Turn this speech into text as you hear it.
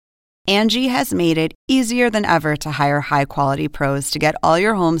Angie has made it easier than ever to hire high-quality pros to get all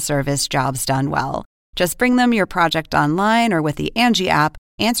your home service jobs done well. Just bring them your project online or with the Angie app,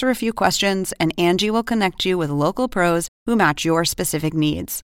 answer a few questions, and Angie will connect you with local pros who match your specific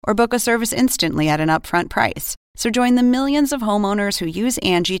needs. Or book a service instantly at an upfront price. So join the millions of homeowners who use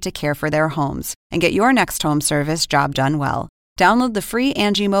Angie to care for their homes and get your next home service job done well. Download the free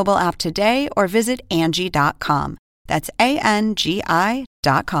Angie mobile app today or visit Angie.com. That's ANGI.com.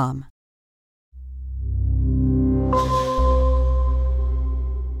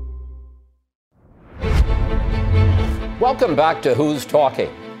 Welcome back to Who's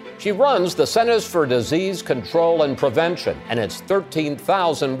Talking. She runs the Centers for Disease Control and Prevention and its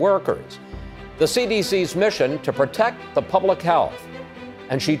 13,000 workers. The CDC's mission to protect the public health.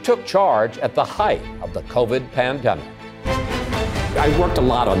 And she took charge at the height of the COVID pandemic. I worked a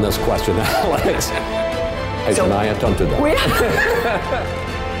lot on this question, Alex. Hey, Janaya, don't do that.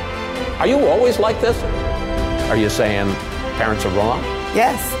 Are you always like this? Are you saying parents are wrong?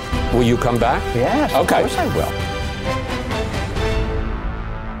 Yes. Will you come back? Yes, okay. Of course I will.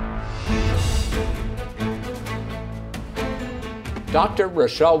 Dr.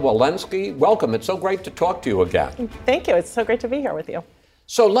 Rochelle Walensky, welcome. It's so great to talk to you again. Thank you. It's so great to be here with you.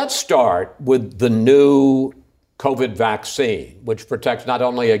 So let's start with the new COVID vaccine, which protects not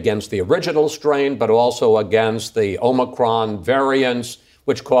only against the original strain, but also against the Omicron variants,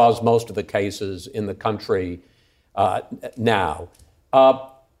 which cause most of the cases in the country now.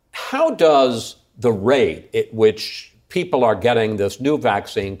 How does the rate at which people are getting this new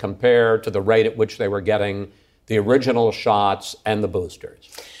vaccine compare to the rate at which they were getting the original shots and the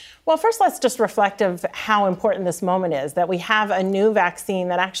boosters? Well, first, let's just reflect of how important this moment is, that we have a new vaccine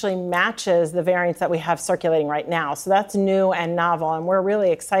that actually matches the variants that we have circulating right now. So that's new and novel, and we're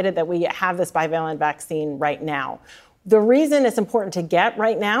really excited that we have this bivalent vaccine right now. The reason it's important to get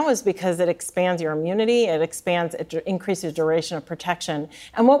right now is because it expands your immunity, it increases duration of protection.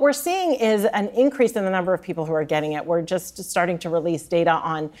 And what we're seeing is an increase in the number of people who are getting it. We're just starting to release data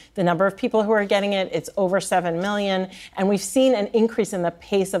on the number of people who are getting it. It's over 7 million. And we've seen an increase in the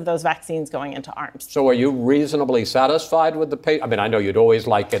pace of those vaccines going into arms. So are you reasonably satisfied with the pace? I mean, I know you'd always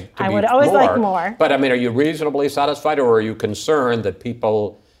like it to be more. I would always like more. But I mean, are you reasonably satisfied, or are you concerned that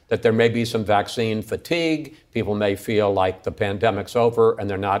that there may be some vaccine fatigue? People may feel like the pandemic's over and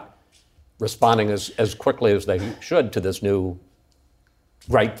they're not responding as quickly as they should to this new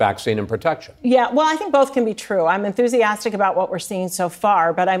great vaccine and protection. Yeah, well, I think both can be true. I'm enthusiastic about what we're seeing so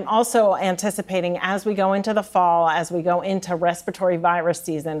far, but I'm also anticipating as we go into the fall, as we go into respiratory virus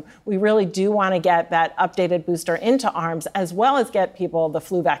season, we really do want to get that updated booster into arms, as well as get people the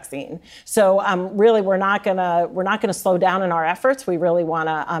flu vaccine. So really, we're not going to slow down in our efforts. We really want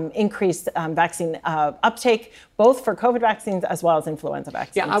to increase vaccine uptake, both for COVID vaccines as well as influenza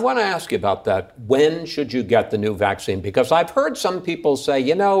vaccines. Yeah, I want to ask you about that. When should you get the new vaccine? Because I've heard some people say,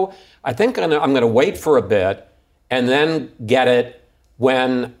 I think I'm going to wait for a bit and then get it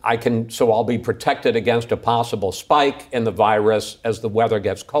when I can, so I'll be protected against a possible spike in the virus as the weather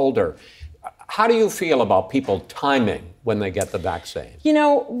gets colder. How do you feel about people timing when they get the vaccine?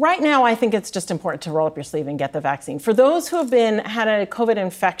 Right now, I think it's just important to roll up your sleeve and get the vaccine. For those who have had a COVID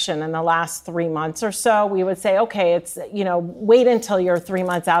infection in the last 3 months or so, we would say, okay, it's, wait until you're 3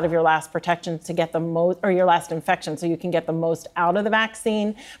 months out of your last protection to get the most, or your last infection, so you can get the most out of the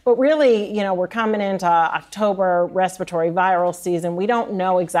vaccine. But really, we're coming into October, respiratory viral season. We don't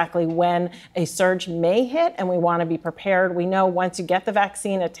know exactly when a surge may hit, and we want to be prepared. We know once you get the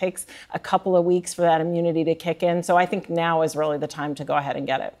vaccine, it takes a couple of weeks for that immunity to kick in. So I think now is really the time to go ahead and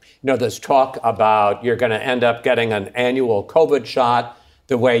get it. There's talk about you're going to end up getting an annual COVID shot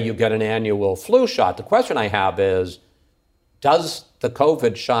the way you get an annual flu shot. The question I have is, does the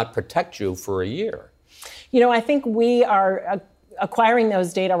COVID shot protect you for a year? I think we are acquiring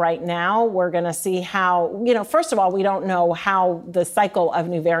those data right now. We're going to see how, first of all, we don't know how the cycle of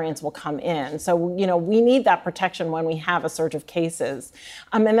new variants will come in. So, we need that protection when we have a surge of cases.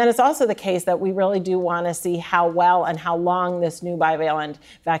 And then it's also the case that we really do want to see how well and how long this new bivalent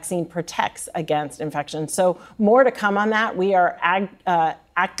vaccine protects against infection. So more to come on that. We are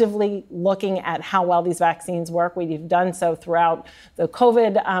actively looking at how well these vaccines work. We've done so throughout the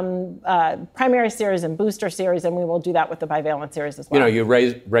COVID primary series and booster series, and we will do that with the bivalent series as well. You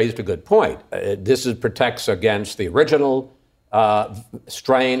raised a good point. This protects against the original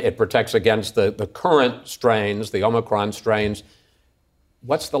strain. It protects against the current strains, the Omicron strains.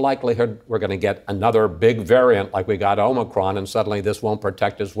 What's the likelihood we're going to get another big variant like we got Omicron, and suddenly this won't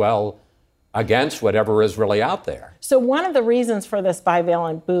protect as well against whatever is really out there. So one of the reasons for this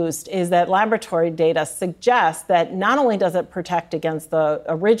bivalent boost is that laboratory data suggests that not only does it protect against the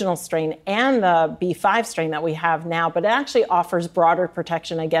original strain and the B5 strain that we have now, but it actually offers broader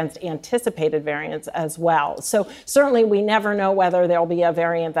protection against anticipated variants as well. So certainly we never know whether there'll be a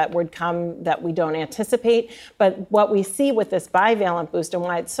variant that would come that we don't anticipate. But what we see with this bivalent boost and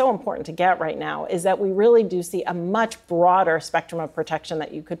why it's so important to get right now is that we really do see a much broader spectrum of protection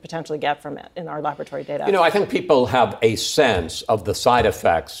that you could potentially get from it in our laboratory data. You know, I think people have a sense of the side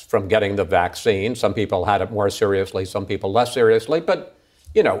effects from getting the vaccine. Some people had it more seriously, some people less seriously. But,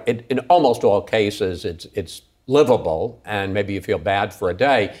 you know, in almost all cases, it's livable, and maybe you feel bad for a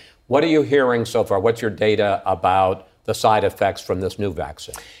day. What are you hearing so far? What's your data about the side effects from this new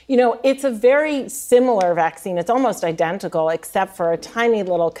vaccine? You know, it's a very similar vaccine. It's almost identical, except for a tiny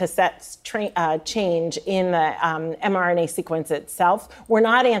little cassette change in the mRNA sequence itself. We're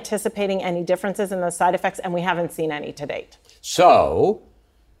not anticipating any differences in the side effects, and we haven't seen any to date. So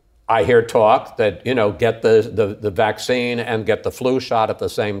I hear talk that, you know, get the vaccine and get the flu shot at the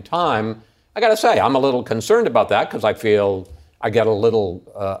same time. I got to say, I'm a little concerned about that because I feel I get a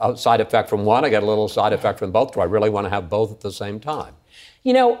little side effect from one, I get a little side effect from both. Do I really want to have both at the same time?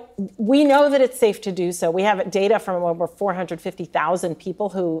 You know, we know that it's safe to do so. We have data from over 450,000 people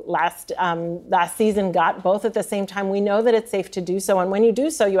who last season got both at the same time. We know that it's safe to do so. And when you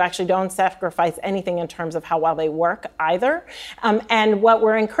do so, you actually don't sacrifice anything in terms of how well they work either. And what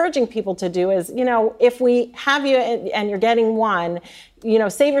we're encouraging people to do is, you know, if we have you and you're getting one, you know,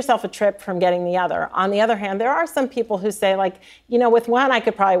 save yourself a trip from getting the other. On the other hand, there are some people who say, like, you know, with one, I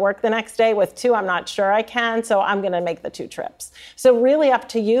could probably work the next day. With two, I'm not sure I can, so I'm going to make the 2 trips. So really up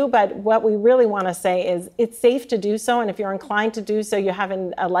to you, but what we really want to say is it's safe to do so, and if you're inclined to do so, you're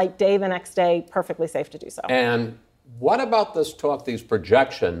having a light day the next day, perfectly safe to do so. And what about this talk, these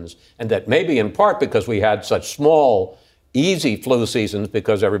projections, and that maybe in part because we had such small, easy flu seasons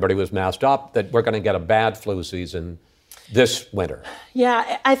because everybody was masked up, that we're going to get a bad flu season this winter?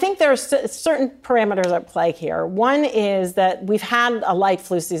 Yeah, I think there are certain parameters at play here. One is that we've had a light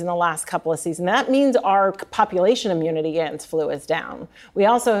flu season the last couple of seasons. That means our population immunity against flu is down. We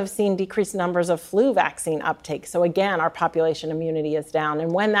also have seen decreased numbers of flu vaccine uptake. So again, our population immunity is down.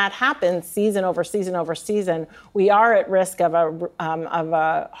 And when that happens, season over season over season, we are at risk of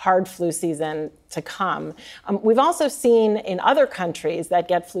a hard flu season to come. We've also seen in other countries that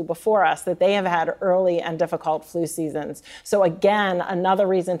get flu before us that they have had early and difficult flu seasons. So again, another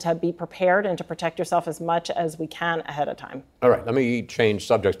reason to be prepared and to protect yourself as much as we can ahead of time. All right, let me change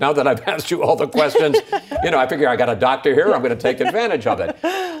subjects. Now that I've asked you all the questions, you know, I figure I got a doctor here, I'm going to take advantage of it.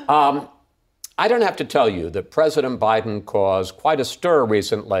 I don't have to tell you that President Biden caused quite a stir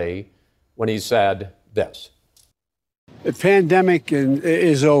recently when he said this. The pandemic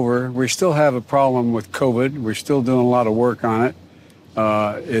is over. We still have a problem with COVID. We're still doing a lot of work on it.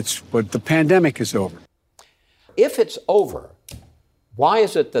 But the pandemic is over. If it's over, why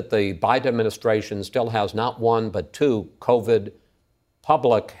is it that the Biden administration still has not one but 2 COVID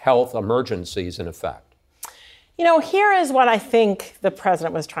public health emergencies in effect? You know, here is what I think the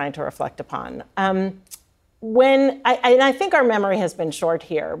president was trying to reflect upon. I think our memory has been short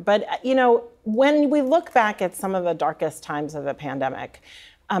here, but, you know, when we look back at some of the darkest times of the pandemic,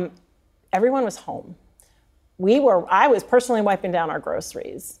 everyone was home. I was personally wiping down our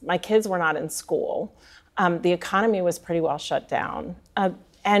groceries. My kids were not in school. The economy was pretty well shut down.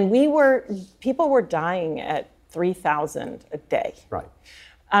 And people were dying at 3,000 a day. Right.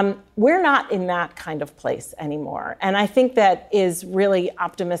 We're not in that kind of place anymore. And I think that is really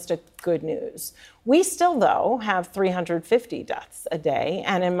optimistic good news. We still, though, have 350 deaths a day.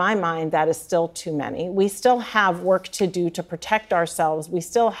 And in my mind, that is still too many. We still have work to do to protect ourselves. We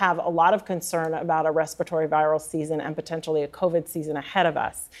still have a lot of concern about a respiratory viral season and potentially a COVID season ahead of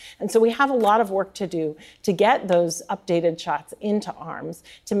us. And so we have a lot of work to do to get those updated shots into arms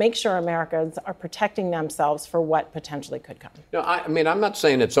to make sure Americans are protecting themselves for what potentially could come. No, I mean, I'm not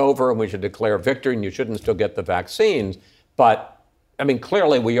saying it's over and we should declare victory and you shouldn't still get the vaccines, but I mean,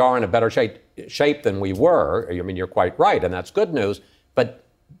 clearly we are in a better shape than we were. I mean, you're quite right, and that's good news. But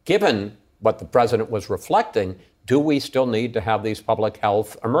given what the president was reflecting, do we still need to have these public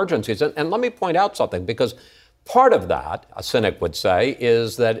health emergencies? And let me point out something, because part of that, a cynic would say,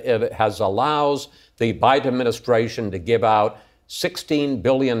 is that it allows the Biden administration to give out $16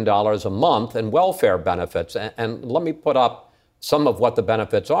 billion a month in welfare benefits. And let me put up some of what the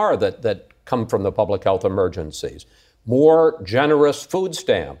benefits are that come from the public health emergencies. More generous food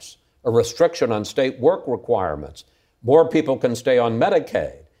stamps, a restriction on state work requirements. More people can stay on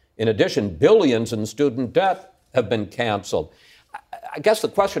Medicaid. In addition, billions in student debt have been canceled. I guess the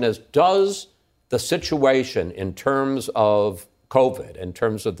question is, does the situation in terms of COVID, in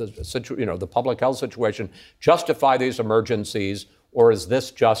terms of the public health situation, justify these emergencies, or is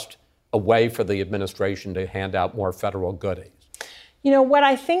this just a way for the administration to hand out more federal goodies? What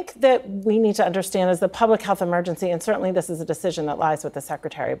I think that we need to understand is the public health emergency, and certainly this is a decision that lies with the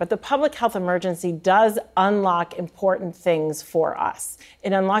secretary, but the public health emergency does unlock important things for us.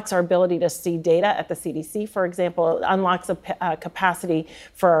 It unlocks our ability to see data at the CDC, for example. It unlocks a capacity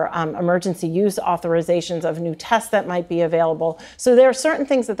for emergency use authorizations of new tests that might be available. So there are certain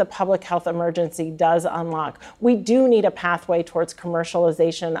things that the public health emergency does unlock. We do need a pathway towards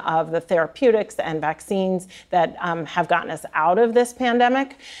commercialization of the therapeutics and vaccines that have gotten us out of this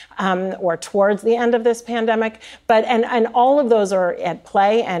pandemic or towards the end of this pandemic. But and all of those are at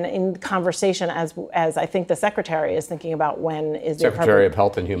play and in conversation as I think the secretary is thinking about when is the Secretary of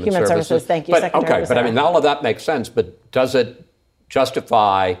Health and Human Services. Thank you, but, Secretary. Okay, but I mean, all of that makes sense, but does it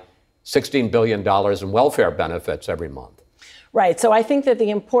justify $16 billion in welfare benefits every month? Right. So I think that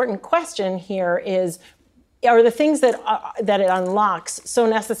the important question here is, are the things that it unlocks so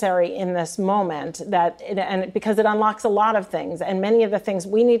necessary in this moment because it unlocks a lot of things, and many of the things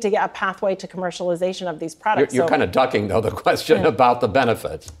we need to get a pathway to commercialization of these products. You're kind of ducking, though, the question about the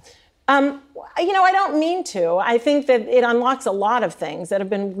benefits. I don't mean to. I think that it unlocks a lot of things that have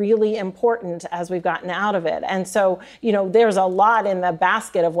been really important as we've gotten out of it. And so, there's a lot in the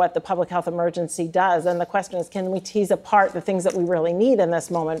basket of what the public health emergency does. And the question is, can we tease apart the things that we really need in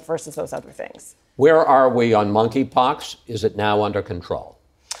this moment versus those other things? Where are we on monkeypox? Is it now under control?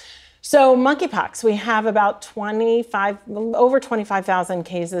 So monkeypox, we have about over 25,000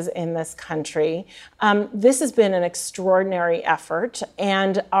 cases in this country. This has been an extraordinary effort,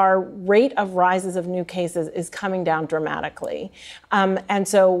 and our rate of rises of new cases is coming down dramatically. And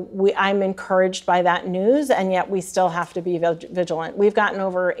so I'm encouraged by that news, and yet we still have to be vigilant. We've gotten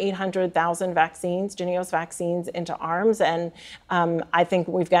over 800,000 vaccines, Jynneos vaccines, into arms, and I think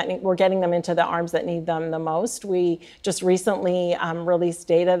we're getting them into the arms that need them the most. We just recently released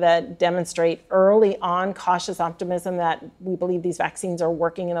data that demonstrate early on cautious optimism that we believe these vaccines are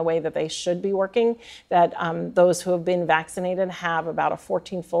working in the way that they should be working, that those who have been vaccinated have about a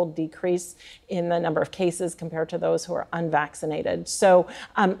 14-fold decrease in the number of cases compared to those who are unvaccinated. So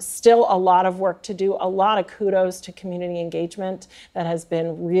still a lot of work to do, a lot of kudos to community engagement that has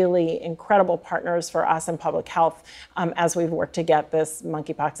been really incredible partners for us in public health as we've worked to get this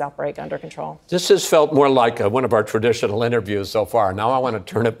monkeypox outbreak under control. This has felt more like one of our traditional interviews so far. Now I want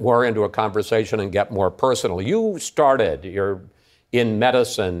to turn it more into a conversation and get more personal. You started in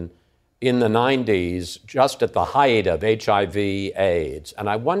medicine in the 90s, just at the height of HIV/AIDS. And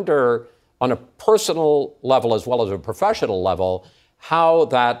I wonder, on a personal level as well as a professional level, how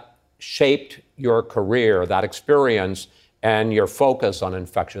that shaped your career, that experience, and your focus on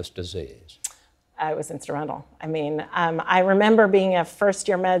infectious disease. It was instrumental. I mean, I remember being a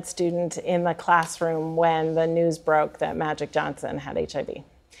first-year med student in the classroom when the news broke that Magic Johnson had HIV.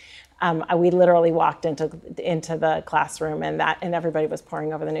 We literally walked into the classroom, and everybody was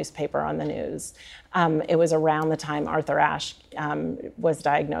poring over the newspaper on the news. It was around the time Arthur Ashe was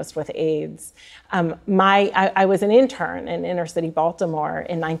diagnosed with AIDS. I was an intern in inner city Baltimore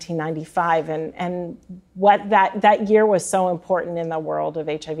in 1995, and what that year was so important in the world of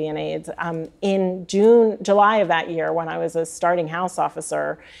HIV and AIDS. In July of that year, when I was a starting house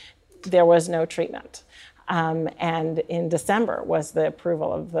officer, there was no treatment. And in December was the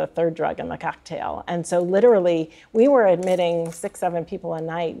approval of the third drug in the cocktail. And so literally, we were admitting 6-7 people a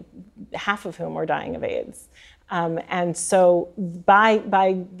night, half of whom were dying of AIDS. And so by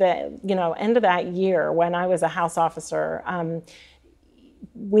the end of that year, when I was a house officer,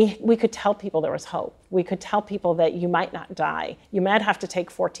 we could tell people there was hope. We could tell people that you might not die. You might have to take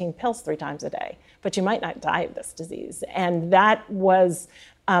 14 pills 3 times a day, but you might not die of this disease. And that was,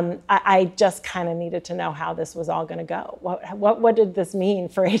 I just kind of needed to know how this was all going to go. What did this mean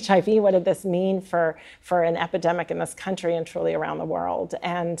for HIV? What did this mean for an epidemic in this country and truly around the world?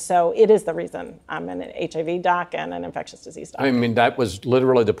 And so it is the reason I'm an HIV doc and an infectious disease doc. I mean, that was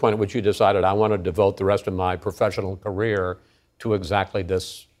literally the point at which you decided I want to devote the rest of my professional career to exactly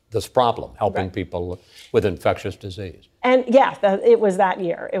this problem, helping people with infectious disease. And yeah, it was that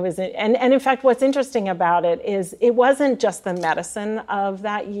year. It was, and in fact, what's interesting about it is it wasn't just the medicine of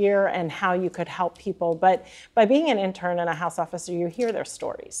that year and how you could help people, but by being an intern and a house officer, you hear their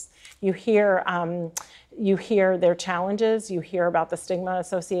stories. You hear their challenges. You hear about the stigma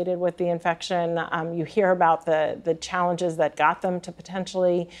associated with the infection. You hear about the challenges that got them to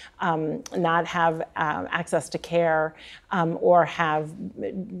potentially not have access to care, or have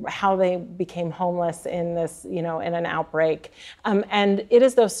how they became homeless in this, in an outbreak outbreak. And it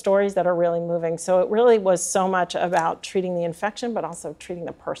is those stories that are really moving. So it really was so much about treating the infection, but also treating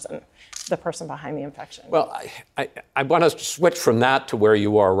the person behind the infection. Well, I want to switch from that to where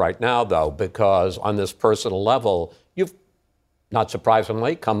you are right now, though, because on this personal level, you've, not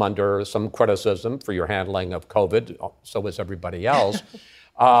surprisingly, come under some criticism for your handling of COVID. So is everybody else.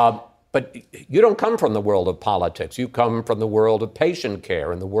 But you don't come from the world of politics. You come from the world of patient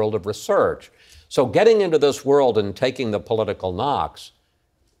care and the world of research. So getting into this world and taking the political knocks,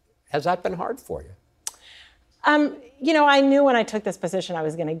 has that been hard for you? I knew when I took this position I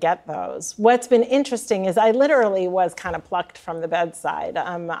was going to get those. What's been interesting is I literally was kind of plucked from the bedside.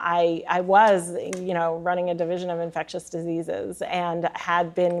 I was, running a division of infectious diseases and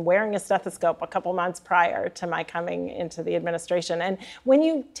had been wearing a stethoscope a couple months prior to my coming into the administration. And when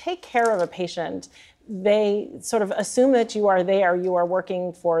you take care of a patient, they sort of assume that you are there, you are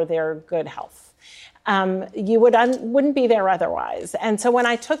working for their good health. You wouldn't be there otherwise. And so when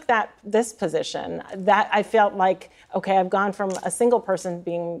I took this position, that I felt like, okay, I've gone from a single person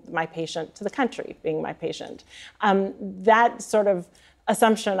being my patient to the country being my patient. That sort of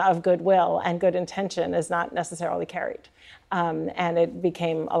assumption of goodwill and good intention is not necessarily carried. And it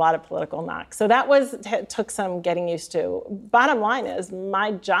became a lot of political knocks. So that took some getting used to. Bottom line is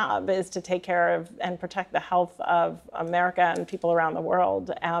my job is to take care of and protect the health of America and people around the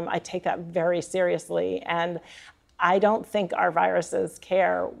world. I take that very seriously. And I don't think our viruses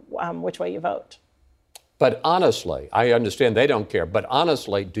care which way you vote. But honestly, I understand they don't care. But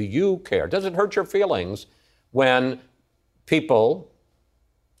honestly, do you care? Does it hurt your feelings when people,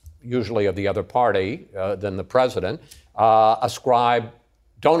 usually of the other party than the president, don't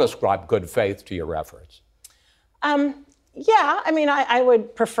ascribe good faith to your efforts? Yeah, I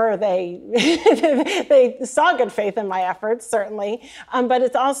would prefer they saw good faith in my efforts, certainly. But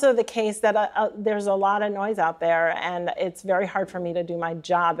it's also the case that there's a lot of noise out there, and it's very hard for me to do my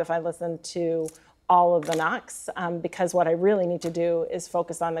job if I listen to all of the knocks, because what I really need to do is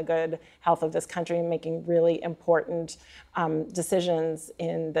focus on the good health of this country and making really important decisions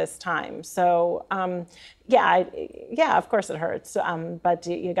in this time. So, yeah, of course it hurts, but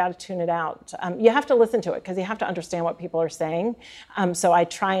you got to tune it out. You have to listen to it because you have to understand what people are saying. So I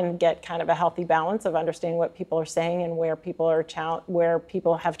try and get kind of a healthy balance of understanding what people are saying and where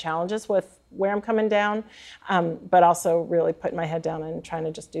people have challenges with where I'm coming down, but also really putting my head down and trying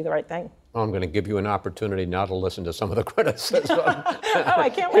to just do the right thing. I'm going to give you an opportunity now to listen to some of the criticism.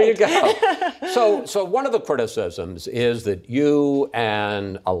 I can't wait. Here you go. So one of the criticisms is that you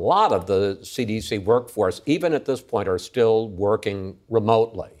and a lot of the CDC workforce, even at this point, are still working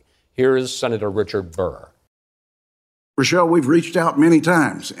remotely. Here's Senator Richard Burr. Rochelle, we've reached out many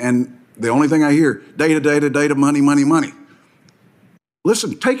times, and the only thing I hear, data, money, money, money.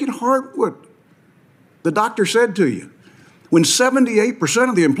 Listen, take it hard what the doctor said to you. When 78%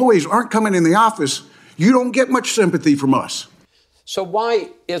 of the employees aren't coming in the office, you don't get much sympathy from us. So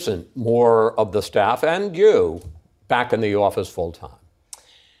why isn't more of the staff and you back in the office full time?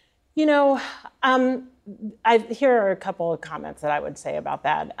 Here are a couple of comments that I would say about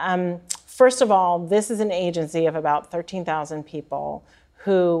that. First of all, this is an agency of about 13,000 people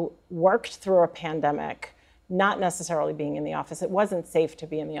who worked through a pandemic, not necessarily being in the office. It wasn't safe to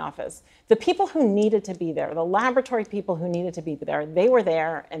be in the office. The people who needed to be there, the laboratory people who needed to be there, they were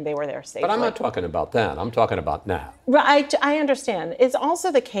there and they were there safely. But I'm not talking about then. I'm talking about now. I understand. It's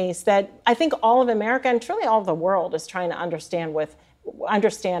also the case that I think all of America and truly all of the world is trying to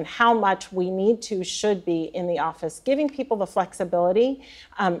understand how much we should be in the office, giving people the flexibility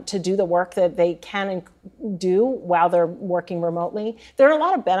to do the work that they can do while they're working remotely. There are a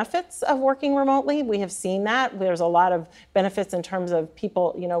lot of benefits of working remotely. We have seen that. There's a lot of benefits in terms of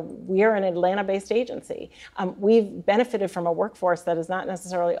people, we're an Atlanta-based agency. We've benefited from a workforce that is not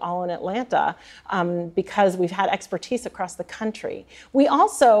necessarily all in Atlanta because we've had expertise across the country. We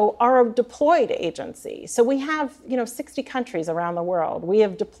also are a deployed agency. So we have, 60 countries around the world. We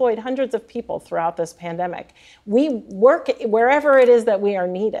have deployed hundreds of people throughout this pandemic. We work wherever it is that we are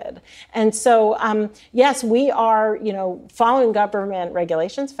needed. And so, yes, we are, following government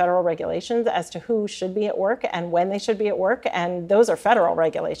regulations, federal regulations as to who should be at work and when they should be at work. And those are federal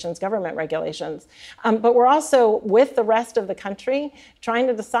regulations, government regulations. But we're also, with the rest of the country, trying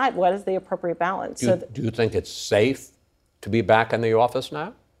to decide what is the appropriate balance. Do you think it's safe to be back in the office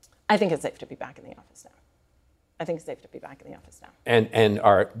now? I think it's safe to be back in the office now. I think it's safe to be back in the office now. And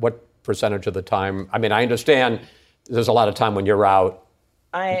what percentage of the time? I mean, I understand there's a lot of time when you're out.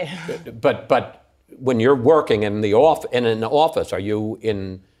 But when you're working in an office, are you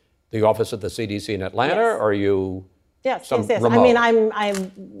in the office of the CDC in Atlanta, or are you? Yes. Remote? I mean,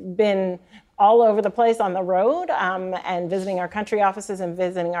 I've been all over the place on the road and visiting our country offices and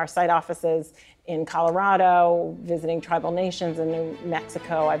visiting our site offices in Colorado, visiting tribal nations in New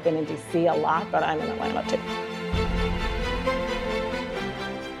Mexico. I've been in D.C. a lot, but I'm in Atlanta too.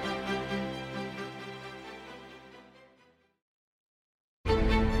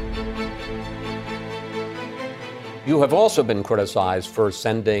 You have also been criticized for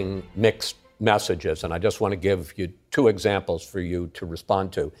sending mixed messages, and I just want to give you two examples for you to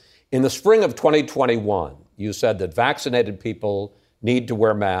respond to. In the spring of 2021, you said that vaccinated people need to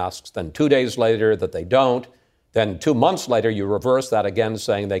wear masks, then 2 days later that they don't, then 2 months later you reverse that again,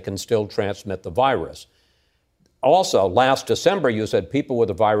 saying they can still transmit the virus. Also, last December, you said people with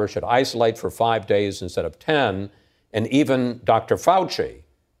the virus should isolate for 5 days instead of 10, and even Dr. Fauci,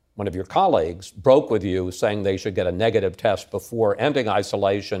 one of your colleagues, broke with you saying they should get a negative test before ending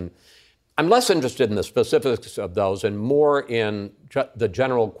isolation. I'm less interested in the specifics of those and more in the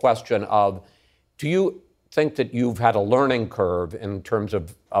general question of, do you think that you've had a learning curve in terms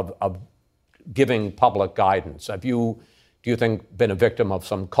of giving public guidance? Have you, do you think, been a victim of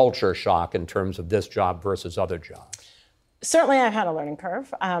some culture shock in terms of this job versus other jobs? Certainly, I've had a learning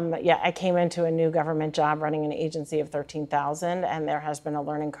curve. I came into a new government job running an agency of 13,000, and there has been a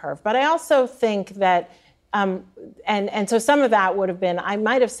learning curve. But I also think that, and so some of that would have been, I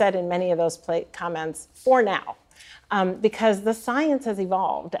might have said in many of those comments, for now. Because the science has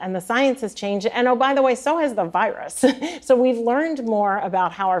evolved and the science has changed. And oh, by the way, so has the virus. So we've learned more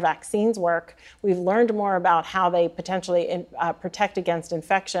about how our vaccines work. We've learned more about how they potentially protect against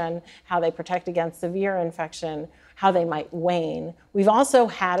infection, how they protect against severe infection, how they might wane. We've also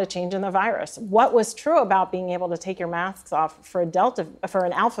had a change in the virus. What was true about being able to take your masks off for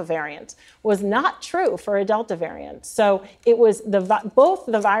an Alpha variant was not true for a Delta variant. So it was both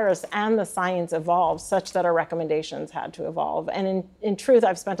the virus and the science evolved such that our recommendations had to evolve. And in truth,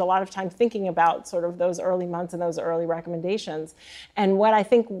 I've spent a lot of time thinking about sort of those early months and those early recommendations. And what I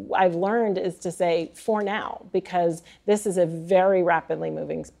think I've learned is to say, for now, because this is a very rapidly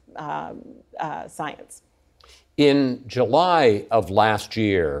moving science. In July of last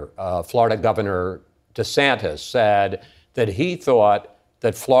year, Florida Governor DeSantis said that he thought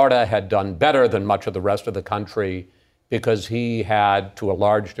that Florida had done better than much of the rest of the country because he had, to a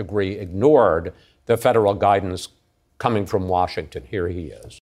large degree, ignored the federal guidance coming from Washington. Here he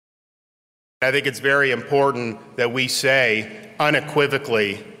is. I think it's very important that we say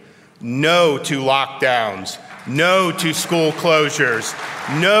unequivocally no to lockdowns, no to school closures,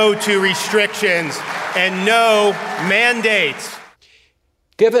 no to restrictions, and no mandates.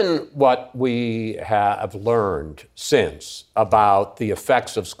 Given what we have learned since about the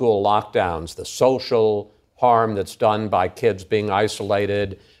effects of school lockdowns, the social harm that's done by kids being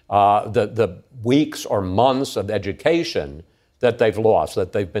isolated, the weeks or months of education that they've lost,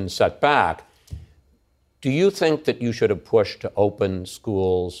 that they've been set back, do you think that you should have pushed to open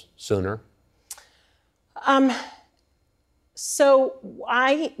schools sooner? So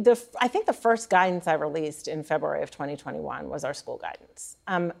I think the first guidance I released in February of 2021 was our school guidance.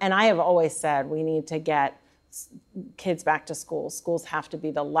 And I have always said we need to get kids back to school. Schools have to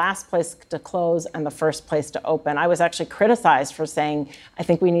be the last place to close and the first place to open. I was actually criticized for saying, I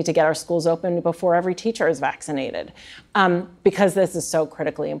think we need to get our schools open before every teacher is vaccinated, because this is so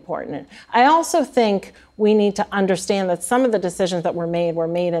critically important. I also think we need to understand that some of the decisions that were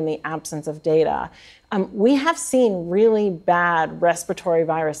made in the absence of data. We have seen really bad respiratory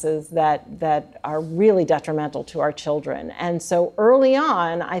viruses that are really detrimental to our children. And so early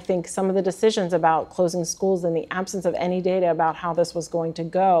on, I think some of the decisions about closing schools in the absence of any data about how this was going to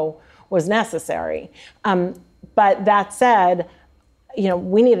go was necessary. But that said,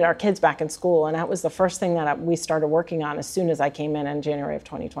 we needed our kids back in school, and that was the first thing that we started working on as soon as I came in January of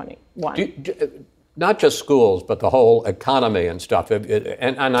 2021. Not just schools, but the whole economy and stuff.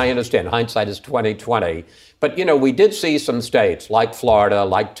 And I understand hindsight is 2020. But, we did see some states like Florida,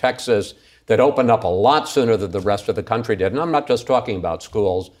 like Texas, that opened up a lot sooner than the rest of the country did. And I'm not just talking about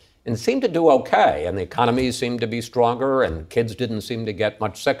schools, and seemed to do okay. And the economy seemed to be stronger, and kids didn't seem to get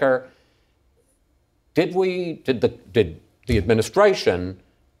much sicker. Did the administration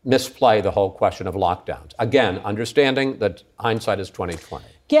misplay the whole question of lockdowns? Again, understanding that hindsight is 2020.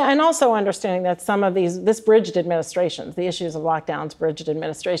 Yeah, and also understanding that some of this bridged administrations, the issues of lockdowns, bridged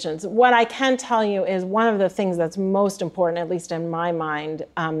administrations. What I can tell you is one of the things that's most important, at least in my mind,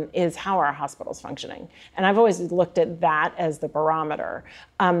 is how are our hospitals functioning? And I've always looked at that as the barometer.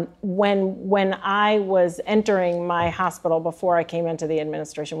 When I was entering my hospital before I came into the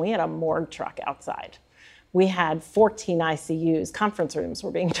administration, we had a morgue truck outside. we had 14 ICUs, conference rooms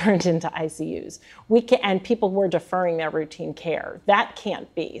were being turned into ICUs. And people were deferring their routine care. That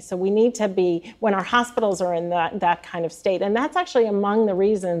can't be. So we need to be, when our hospitals are in that kind of state, and that's actually among the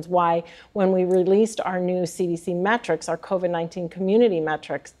reasons why when we released our new CDC metrics, our COVID-19 community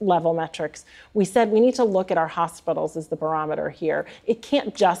metrics, level metrics, we said we need to look at our hospitals as the barometer here. It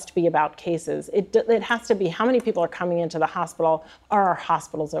can't just be about cases. It has to be how many people are coming into the hospital. Are our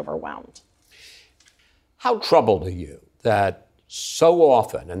hospitals overwhelmed? How troubled are you that so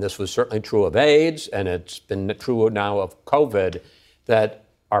often, and this was certainly true of AIDS, and it's been true now of COVID, that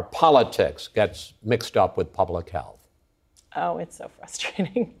our politics gets mixed up with public health? Oh, it's so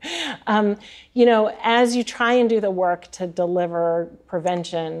frustrating. As you try and do the work to deliver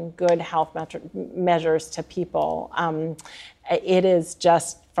prevention, good health measures to people, it is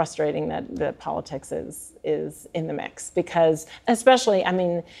just frustrating that the politics is in the mix, because especially,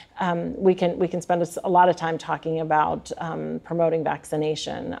 we can spend a lot of time talking about promoting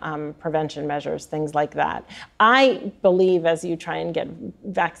vaccination, prevention measures, things like that. I believe as you try and get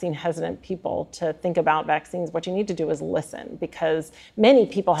vaccine hesitant people to think about vaccines, what you need to do is listen, because many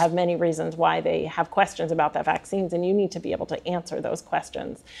people have many reasons why they have questions about the vaccines, and you need to be able to answer those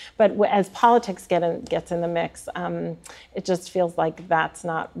questions. But as politics gets in the mix, it just feels like that's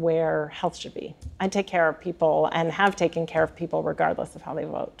not where health should be. I take care of people and have taken care of people regardless of how they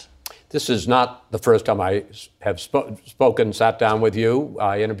vote. This is not the first time I have sat down with you.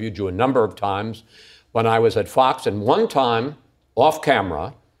 I interviewed you a number of times when I was at Fox, and one time, off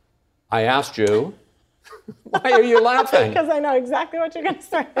camera, I asked you, why are you laughing? Because I know exactly what you're going to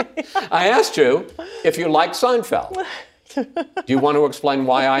say. I asked you if you liked Seinfeld. Do you want to explain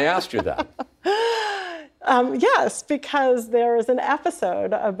why I asked you that? Yes, because there is an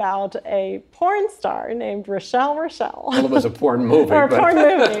episode about a porn star named Rochelle. Well, it was a porn movie. Or a porn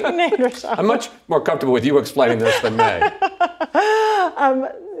movie named Rochelle. I'm much more comfortable with you explaining this than me.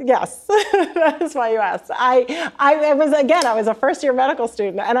 Yes, that is why you asked. I was a first-year medical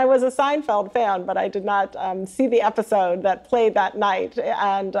student, and I was a Seinfeld fan, but I did not see the episode that played that night.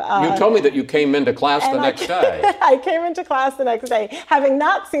 And you told me that you came into class the next day. I came into class the next day, having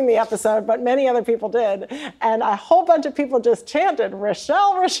not seen the episode, but many other people did, and a whole bunch of people just chanted,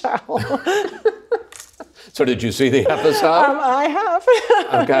 "Rochelle, Rochelle." So did you see the episode? I have.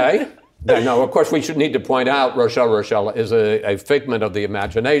 Okay. No, of course, we should need to point out Rochelle is a figment of the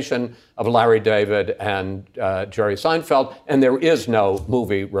imagination of Larry David and Jerry Seinfeld, and there is no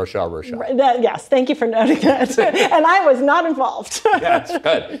movie Rochelle. Yes, thank you for noting that. And I was not involved. Yes,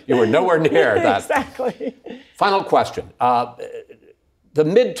 good. You were nowhere near that. Exactly. Final question. The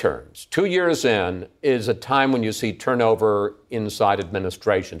midterms, 2 years in, is a time when you see turnover inside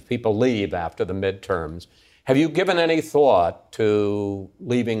administrations. People leave after the midterms. Have you given any thought to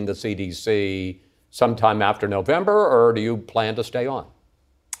leaving the CDC sometime after November, or do you plan to stay on?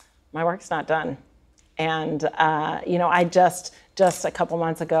 My work's not done. And, I just a couple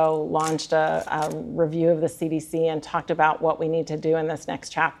months ago launched a review of the CDC and talked about what we need to do in this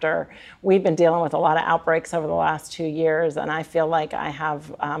next chapter. We've been dealing with a lot of outbreaks over the last 2 years, and I feel like I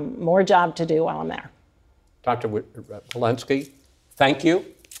have more job to do while I'm there. Dr. Walensky, thank you.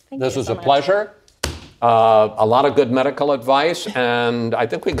 This was so a much. pleasure. A lot of good medical advice, and I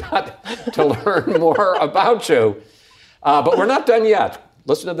think we got to learn more about you. But we're not done yet.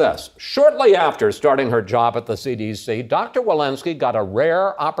 Listen to this. Shortly after starting her job at the CDC, Dr. Walensky got a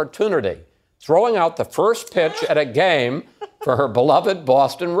rare opportunity, throwing out the first pitch at a game for her beloved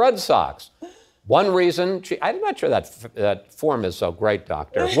Boston Red Sox. One reason, I'm not sure that form is so great,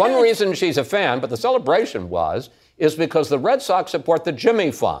 Doctor. One reason she's a fan, but the celebration is because the Red Sox support the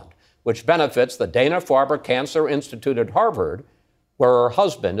Jimmy Fund, which benefits the Dana-Farber Cancer Institute at Harvard, where her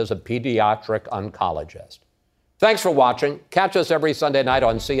husband is a pediatric oncologist. Thanks for watching. Catch us every Sunday night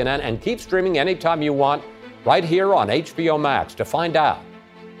on CNN, and keep streaming anytime you want right here on HBO Max to find out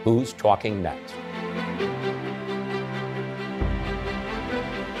who's talking next.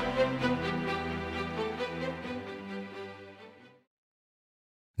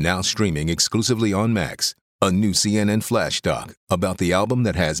 Now streaming exclusively on Max. A new CNN flash doc about the album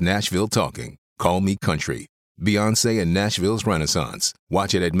that has Nashville talking, Call Me Country. Beyoncé and Nashville's Renaissance.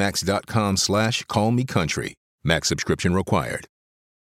 Watch it at max.com/callmecountry. Max subscription required.